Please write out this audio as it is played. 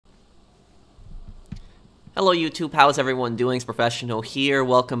Hello YouTube, how's everyone doing? It's Professional here.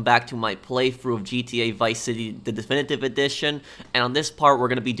 Welcome back to my playthrough of GTA Vice City, the Definitive Edition. And on this part, we're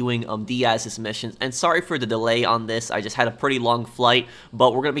going to be doing Diaz's missions. And sorry for the delay on this, I just had a pretty long flight.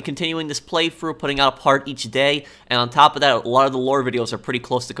 But we're going to be continuing this playthrough, putting out a part each day. And on top of that, a lot of the lore videos are pretty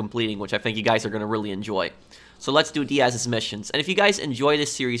close to completing, which I think you guys are going to really enjoy. So let's do Diaz's missions. And if you guys enjoy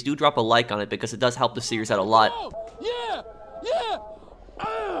this series, do drop a like on it because it does help the series out a lot. Oh, yeah!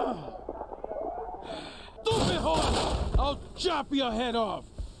 Stupid horse! I'll chop your head off!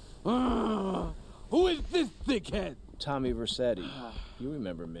 Who is this thickhead? Tommy Vercetti. You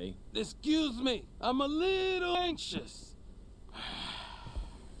remember me. Excuse me, I'm a little anxious.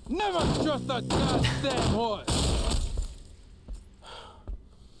 Never trust a goddamn horse.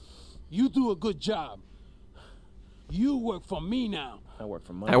 You do a good job. You work for me now. I work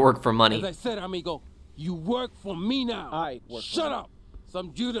for money. I work for money. As I said, amigo, you work for me now. I work for Shut up!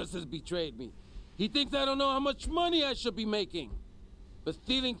 Some Judas has betrayed me. He thinks I don't know how much money I should be making. But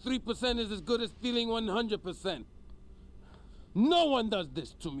stealing 3% is as good as stealing 100%. No one does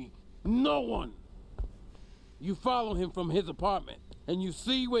this to me. No one. You follow him from his apartment, and you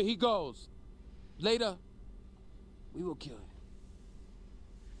see where he goes. Later, we will kill him.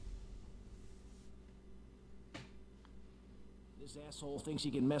 This asshole thinks he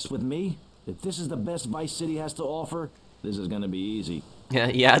can mess with me? If this is the best Vice City has to offer, this is gonna be easy.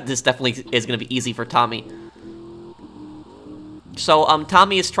 Yeah, this definitely is going to be easy for Tommy. So,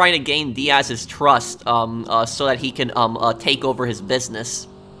 Tommy is trying to gain Diaz's trust, so that he can, take over his business.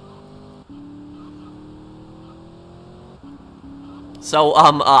 So,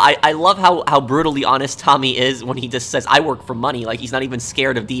 I love how brutally honest Tommy is when he just says, I work for money. Like, he's not even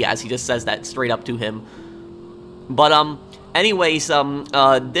scared of Diaz. He just says that straight up to him. But, anyways,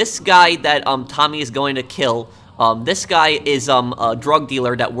 this guy that, Tommy is going to kill, this guy is, a drug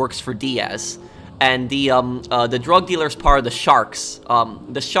dealer that works for Diaz. And the drug dealer is part of the Sharks.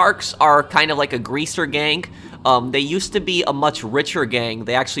 The Sharks are kind of like a greaser gang. They used to be a much richer gang.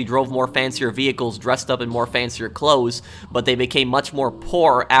 They actually drove more fancier vehicles, dressed up in more fancier clothes, but they became much more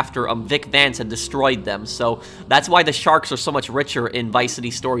poor after Vic Vance had destroyed them. So that's why the Sharks are so much richer in Vice City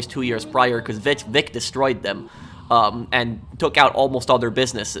Stories 2 years prior, because Vic destroyed them and took out almost all their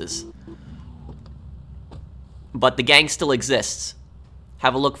businesses. But the gang still exists.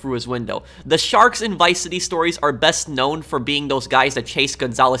 Have a look through his window. The Sharks in Vice City Stories are best known for being those guys that chase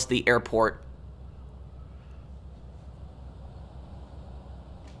Gonzalez to the airport.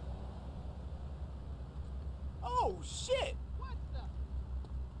 Oh, shit! What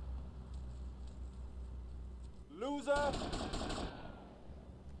the? Loser!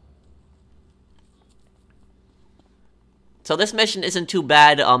 So this mission isn't too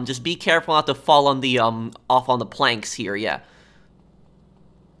bad. Just be careful not to fall on the off on the planks here. Yeah.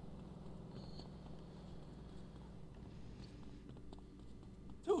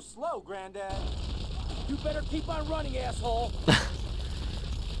 Too slow, Granddad. You better keep on running, asshole!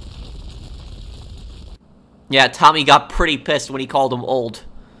 Yeah, Tommy got pretty pissed when he called him old.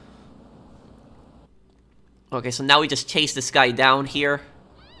 Okay, so now we just chase this guy down here.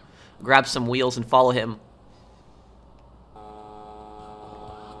 Grab some wheels and follow him.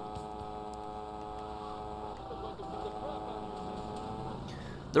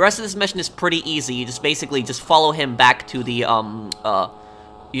 The rest of this mission is pretty easy. You just basically just follow him back to the,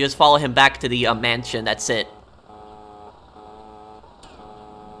 you just follow him back to the, mansion. That's it.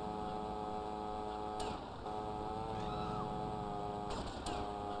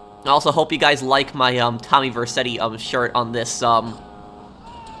 I also hope you guys like my, Tommy Vercetti, shirt on this,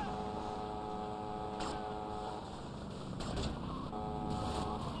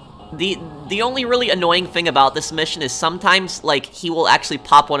 The only really annoying thing about this mission is sometimes, like, he will actually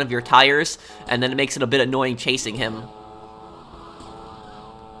pop one of your tires, and then it makes it a bit annoying chasing him.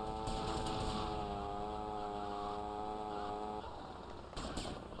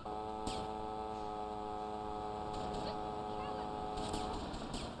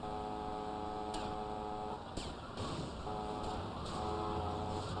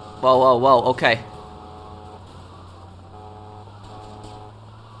 Whoa, whoa, whoa, okay.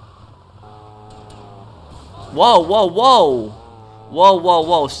 Whoa, whoa, whoa! Whoa, whoa,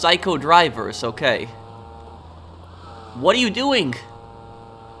 whoa, psycho drivers, okay. What are you doing?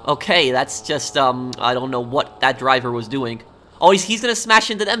 Okay, that's just, I don't know what that driver was doing. Oh, he's gonna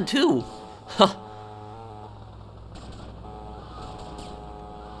smash into them, too! Huh.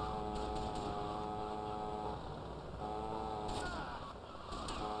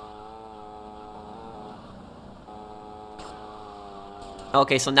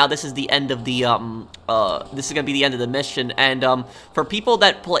 Okay, so now this is the end of the, this is gonna be the end of the mission, and, for people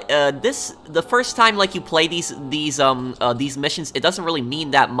that play, the first time, like, you play these missions, it doesn't really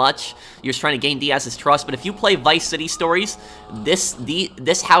mean that much. You're just trying to gain Diaz's trust, but if you play Vice City Stories,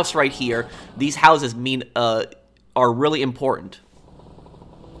 this house right here, these houses mean, are really important.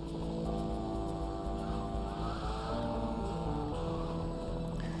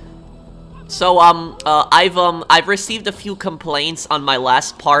 So, I've received a few complaints on my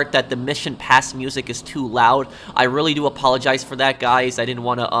last part that the mission pass music is too loud. I really do apologize for that, guys. I didn't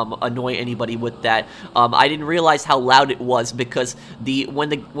want to, annoy anybody with that. I didn't realize how loud it was because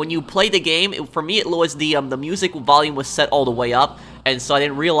when you play the game, for me it was the music volume was set all the way up, and so I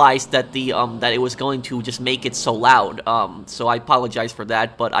didn't realize that that it was going to just make it so loud. So I apologize for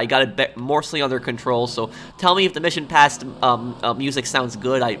that, but I got it mostly under control. So tell me if the mission past music sounds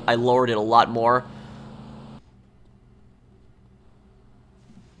good. I lowered it a lot more.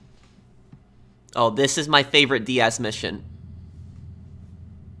 Oh, this is my favorite Diaz mission.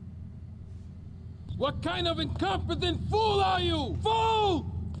 What kind of incompetent fool are you? Fool!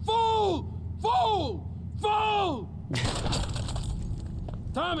 Fool! Fool! Fool!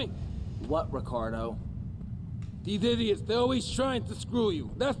 Tommy! What, Ricardo? These idiots, they're always trying to screw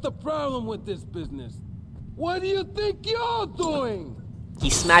you. That's the problem with this business. What do you think you're doing?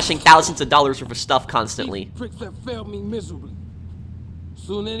 He's smashing thousands of dollars worth of stuff constantly. These pricks have failed me miserably.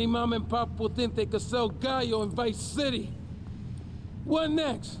 Soon any mom and pop will think they could sell Gallo in Vice City. What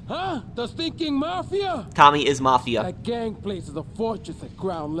next, huh? The stinking mafia? Tommy is mafia. That gang place is a fortress at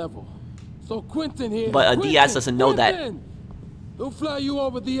ground level. So Quentin here... But Diaz doesn't know that. He'll fly you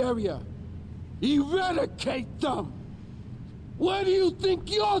over the area. Eradicate them! What do you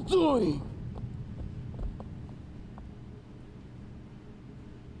think you're doing?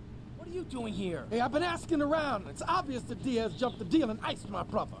 What are you doing here? Hey, I've been asking around. It's obvious that Diaz jumped the deal and iced my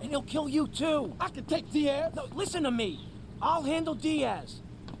brother. And he'll kill you too. I can take Diaz. No, listen to me. I'll handle Diaz.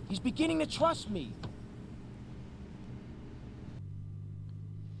 He's beginning to trust me.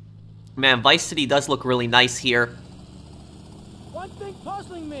 Man, Vice City does look really nice here. One thing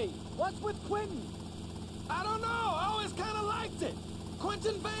puzzling me. What's with Quentin? I don't know. I always kind of liked it.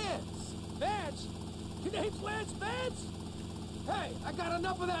 Quentin Vance. Vance? Your name's Lance Vance? Hey, I got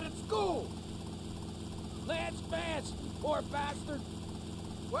enough of that at school. Lance Vance, poor bastard.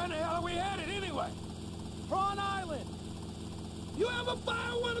 Where the hell are we headed anyway? Prawn Island. You ever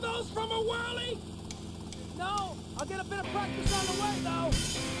fire one of those from a whirly? No, I'll get a bit of practice on the way though.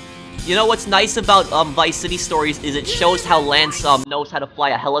 You know what's nice about Vice City Stories is it shows how Lance knows how to fly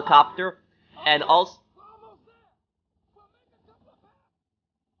a helicopter, and also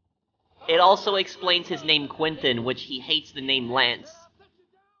it also explains his name Quentin, which he hates the name Lance.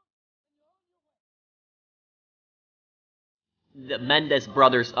 The Mendez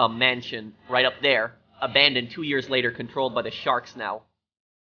brothers' mansion, right up there, abandoned 2 years later, controlled by the Sharks now.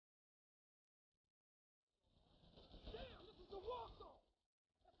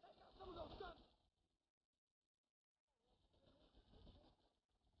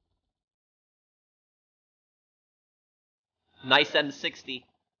 Nice M60.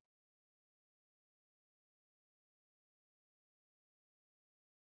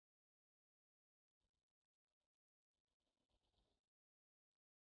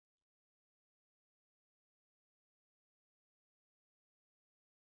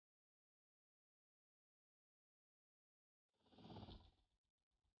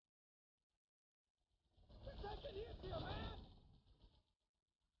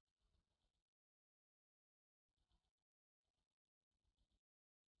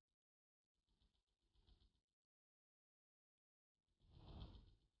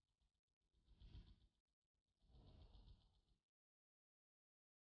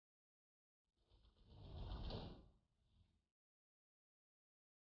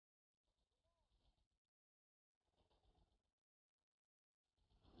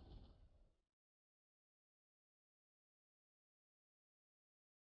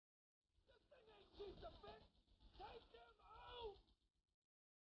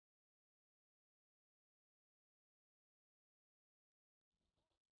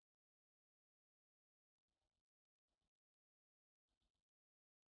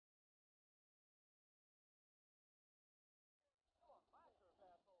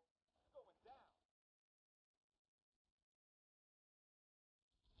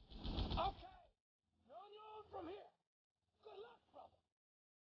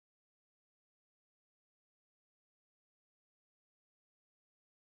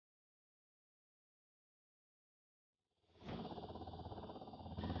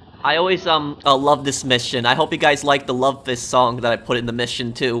 I always love this mission. I hope you guys like the Love Fist song that I put in the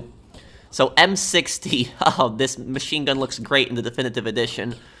mission too. So M60, oh, this machine gun looks great in the definitive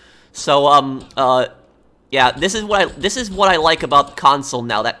edition. So yeah, this is what I like about console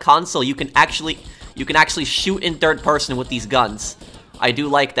now. That console you can actually shoot in third person with these guns. I do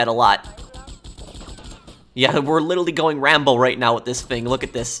like that a lot. Yeah, we're literally going Rambo right now with this thing. Look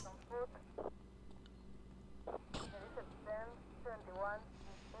at this.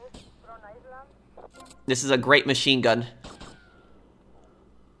 This is a great machine gun.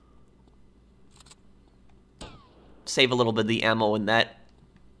 Save a little bit of the ammo in that.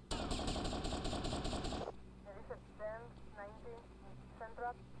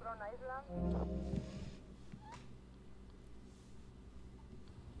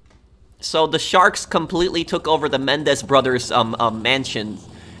 So the Sharks completely took over the Mendez brothers' mansion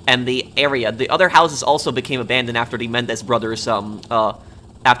and the area. The other houses also became abandoned after the Mendez brothers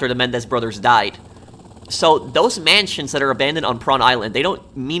died. So those mansions that are abandoned on Prawn Island, they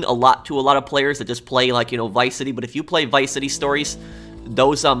don't mean a lot to a lot of players that just play, like, you know, Vice City. But if you play Vice City stories,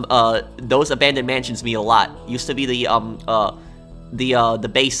 those abandoned mansions mean a lot. Used to be the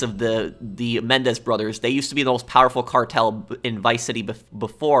base of the Mendez brothers. They used to be the most powerful cartel in Vice City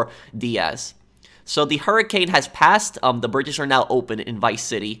before Diaz. So the hurricane has passed. The bridges are now open in Vice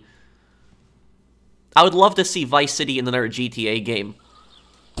City. I would love to see Vice City in another GTA game.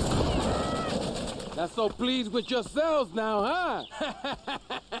 Not so pleased with yourselves now, huh?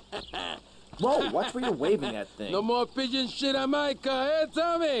 Whoa, watch where you're waving that thing. No more pigeon shit on my car, eh,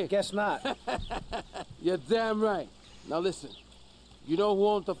 Tommy? Guess not. You're damn right. Now listen, you know who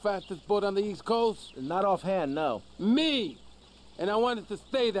owns the fastest boat on the East Coast? Not offhand, no. Me! And I want it to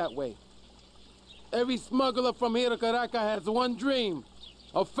stay that way. Every smuggler from here to Caracas has one dream,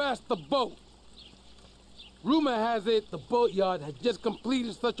 a faster boat. Rumor has it the boatyard has just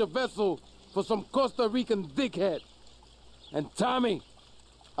completed such a vessel for some Costa Rican dickhead. And Tommy,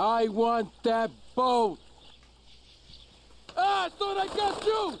 I want that boat. Ah, I thought I got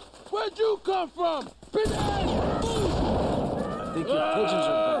you! Where'd you come from? Pinhead! I think your pigeons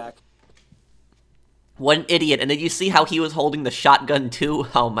are back. What an idiot. And did you see how he was holding the shotgun too?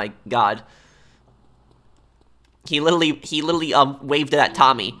 Oh my god. He literally waved it at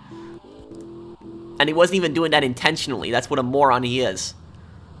Tommy. And he wasn't even doing that intentionally. That's what a moron he is.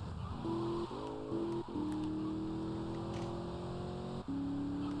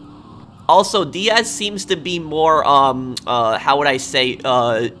 Also, Diaz seems to be more, how would I say,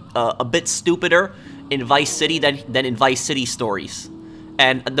 a bit stupider in Vice City than in Vice City stories.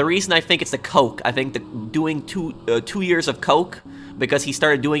 And the reason I think it's the coke, I think doing two years of coke, because he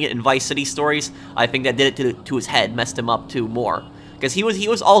started doing it in Vice City stories, I think that did it to his head, messed him up too more. Because he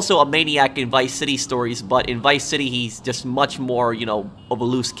was also a maniac in Vice City stories, but in Vice City he's just much more, you know, of a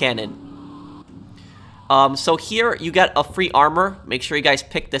loose cannon. So here you get a free armor. Make sure you guys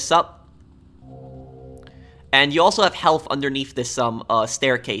pick this up. And you also have health underneath this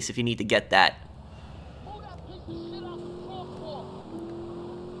staircase if you need to get that.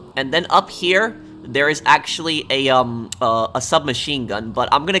 And then up here, there is actually a submachine gun, but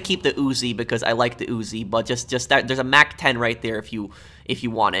I'm gonna keep the Uzi because I like the Uzi. But just that there's a Mac 10 right there if you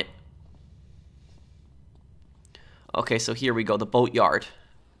want it. Okay, so here we go, the boatyard.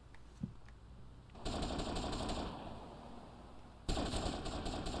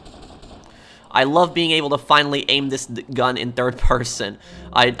 I love being able to finally aim this gun in third person.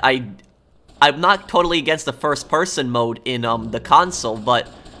 I'm not totally against the first person mode in the console, but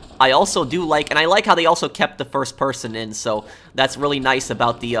I also do like, and I like how they also kept the first person in, so that's really nice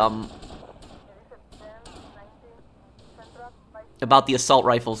about the assault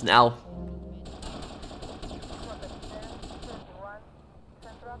rifles now.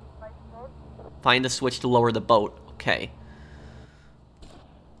 Find the switch to lower the boat. Okay.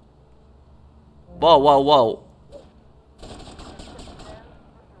 Whoa, whoa, whoa.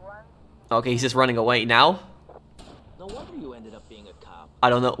 Okay, he's just running away now. No wonder you ended up being a cop.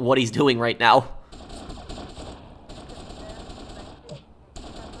 I don't know what he's doing right now.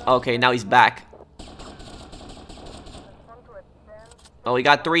 Okay, now he's back. Oh, he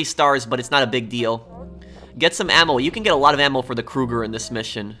got 3 stars, but it's not a big deal. Get some ammo. You can get a lot of ammo for the Kruger in this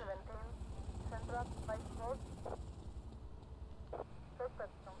mission.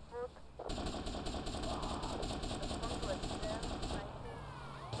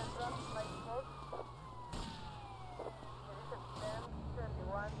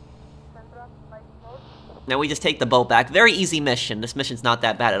 Now we just take the boat back. Very easy mission. This mission's not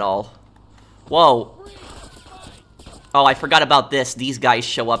that bad at all. Whoa. Oh, I forgot about this. These guys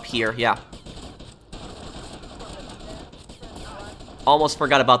show up here. Yeah. Almost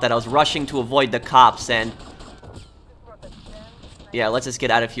forgot about that. I was rushing to avoid the cops, and... yeah, let's just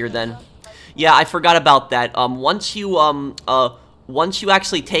get out of here then. Yeah, I forgot about that. Once you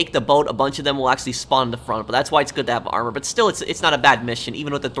actually take the boat, a bunch of them will actually spawn in the front, but that's why it's good to have armor. But still, it's not a bad mission,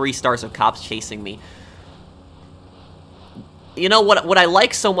 even with the 3 stars of cops chasing me. You know, what I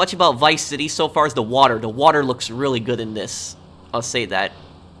like so much about Vice City so far is the water. The water looks really good in this. I'll say that.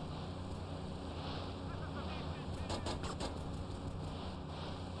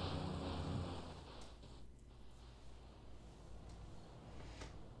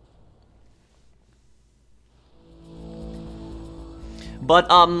 But,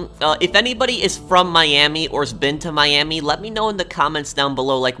 if anybody is from Miami or has been to Miami, let me know in the comments down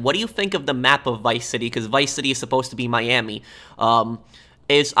below, like, what do you think of the map of Vice City? Because Vice City is supposed to be Miami. I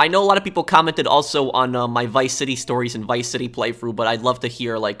know a lot of people commented also on, my Vice City stories and Vice City playthrough, but I'd love to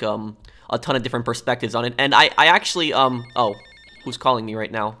hear, like, a ton of different perspectives on it. And I actually, oh, who's calling me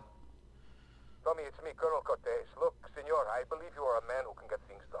right now? Tommy, it's me, Colonel Cortez. Look, senor, I believe you are a man who can get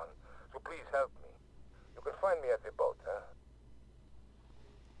things done. So please help me. You can find me at the boat, huh?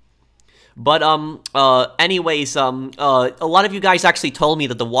 But, anyways, a lot of you guys actually told me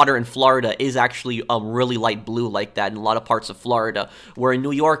that the water in Florida is actually, really light blue like that in a lot of parts of Florida, where in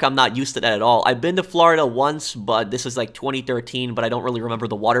New York, I'm not used to that at all. I've been to Florida once, but this is like 2013, but I don't really remember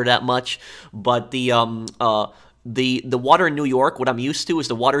the water that much. But the water in New York, what I'm used to is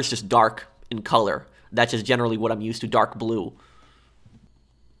the water is just dark in color. That's just generally what I'm used to, dark blue.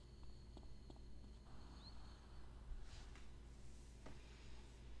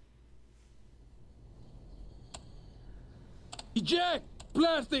 Jack,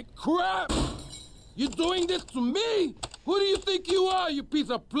 plastic crap! You doing this to me? Who do you think you are, you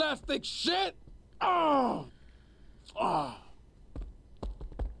piece of plastic shit? Oh! Oh!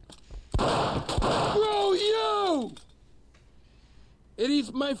 Bro, you! It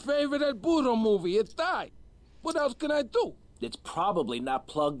is my favorite El Burro movie. It died. What else can I do? It's probably not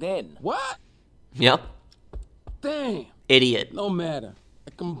plugged in. What? Yep. Damn. Idiot. No matter.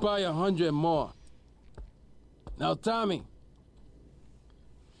 I can buy 100 more. Now, Tommy.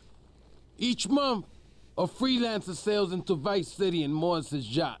 Each month, a freelancer sails into Vice City in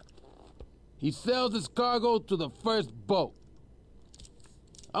Morris's yacht. He sells his cargo to the first boat.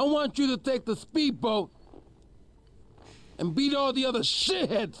 I want you to take the speedboat and beat all the other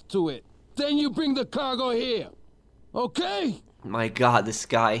shitheads to it. Then you bring the cargo here. Okay? My god, this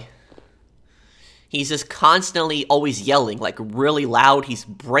guy. He's just constantly always yelling, like really loud. He's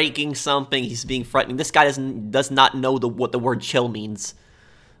breaking something. He's being frightening. This guy does not know what the word chill means.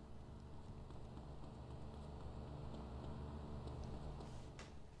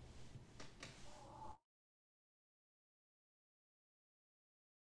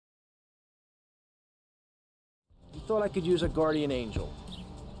 You thought I could use a guardian angel.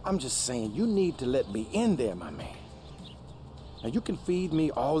 I'm just saying, you need to let me in there, my man. Now, you can feed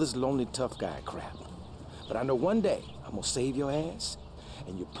me all this lonely tough guy crap. But I know one day I'm gonna save your ass,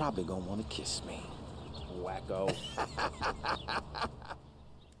 and you're probably gonna want to kiss me. Wacko.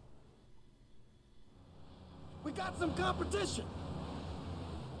 We got some competition.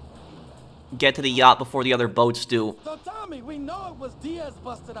 Get to the yacht before the other boats do. So, Tommy, we know it was Diaz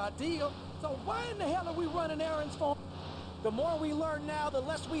busted our deal. So why in the hell are we running errands for? The more we learn now, the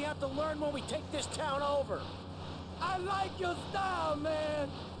less we have to learn when we take this town over. I like your style, man.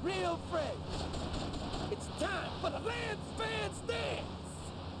 Real fresh. It's time for the Lance Fans dance.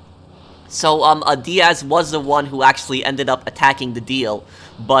 So, Diaz was the one who actually ended up attacking the deal,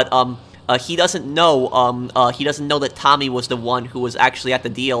 but, he doesn't know that Tommy was the one who was actually at the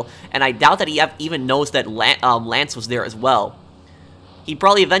deal, and I doubt that he even knows that Lance was there as well. He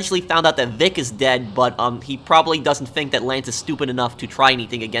probably eventually found out that Vic is dead, but, he probably doesn't think that Lance is stupid enough to try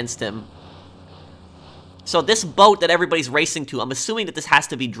anything against him. So this boat that everybody's racing to, I'm assuming that this has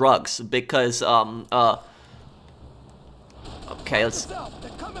to be drugs, because, okay, let's... They're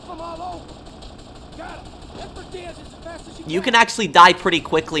coming from all over. Got it. Get for Diaz as fast as You can actually die pretty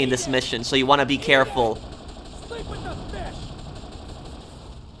quickly in this mission, so you want to be careful. Sleep with the fish.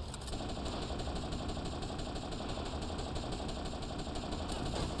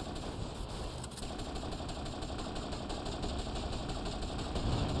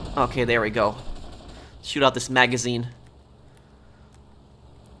 Okay, there we go. Shoot out this magazine.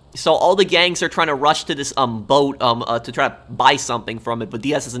 So all the gangs are trying to rush to this boat to try to buy something from it, but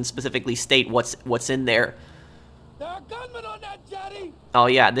Diaz doesn't specifically state what's in there. There are gunmen on that jetty. Oh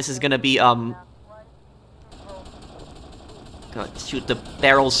yeah, this is gonna be gonna shoot the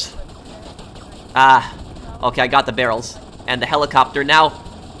barrels. Ah, okay, I got the barrels and the helicopter now.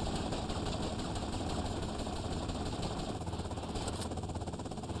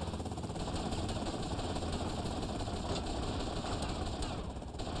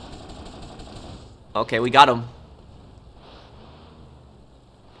 Okay, we got him.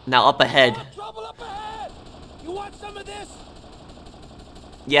 Now up ahead. Trouble up ahead! You want some of this?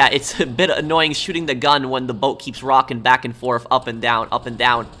 Yeah, it's a bit annoying shooting the gun when the boat keeps rocking back and forth, up and down, up and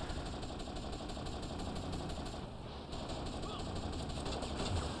down.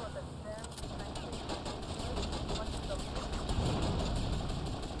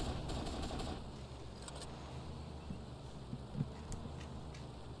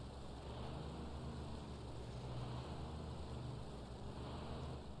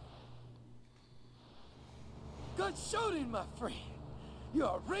 Good shooting, my friend. You're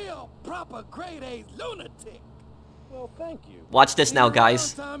a real, proper, grade-A lunatic. Well, thank you. Watch this now, See you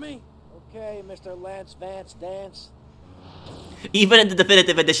guys. around, Tommy. Okay, Mr. Lance Vance Dance. Even in the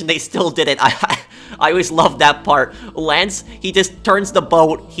definitive edition, they still did it. I always loved that part. Lance, he just turns the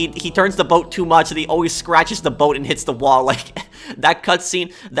boat. He turns the boat too much, and he always scratches the boat and hits the wall. Like that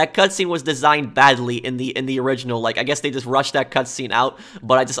cutscene was designed badly in the original. Like I guess they just rushed that cutscene out.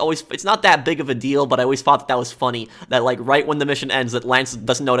 But I just always, it's not that big of a deal. But I always thought that was funny. That like right when the mission ends, that Lance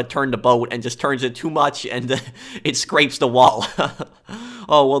doesn't know to turn the boat and just turns it too much, and it scrapes the wall.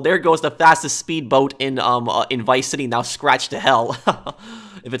 Oh, well, there goes the fastest speedboat in Vice City, now scratched to hell.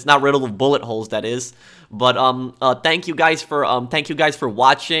 If it's not riddled with bullet holes, that is. But thank you guys for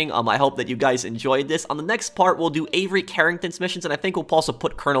watching. I hope that you guys enjoyed this. On the next part, we'll do Avery Carrington's missions, and I think we'll also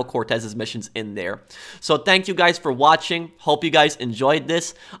put Colonel Cortez's missions in there. So thank you guys for watching. Hope you guys enjoyed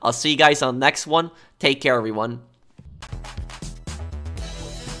this. I'll see you guys on the next one. Take care, everyone.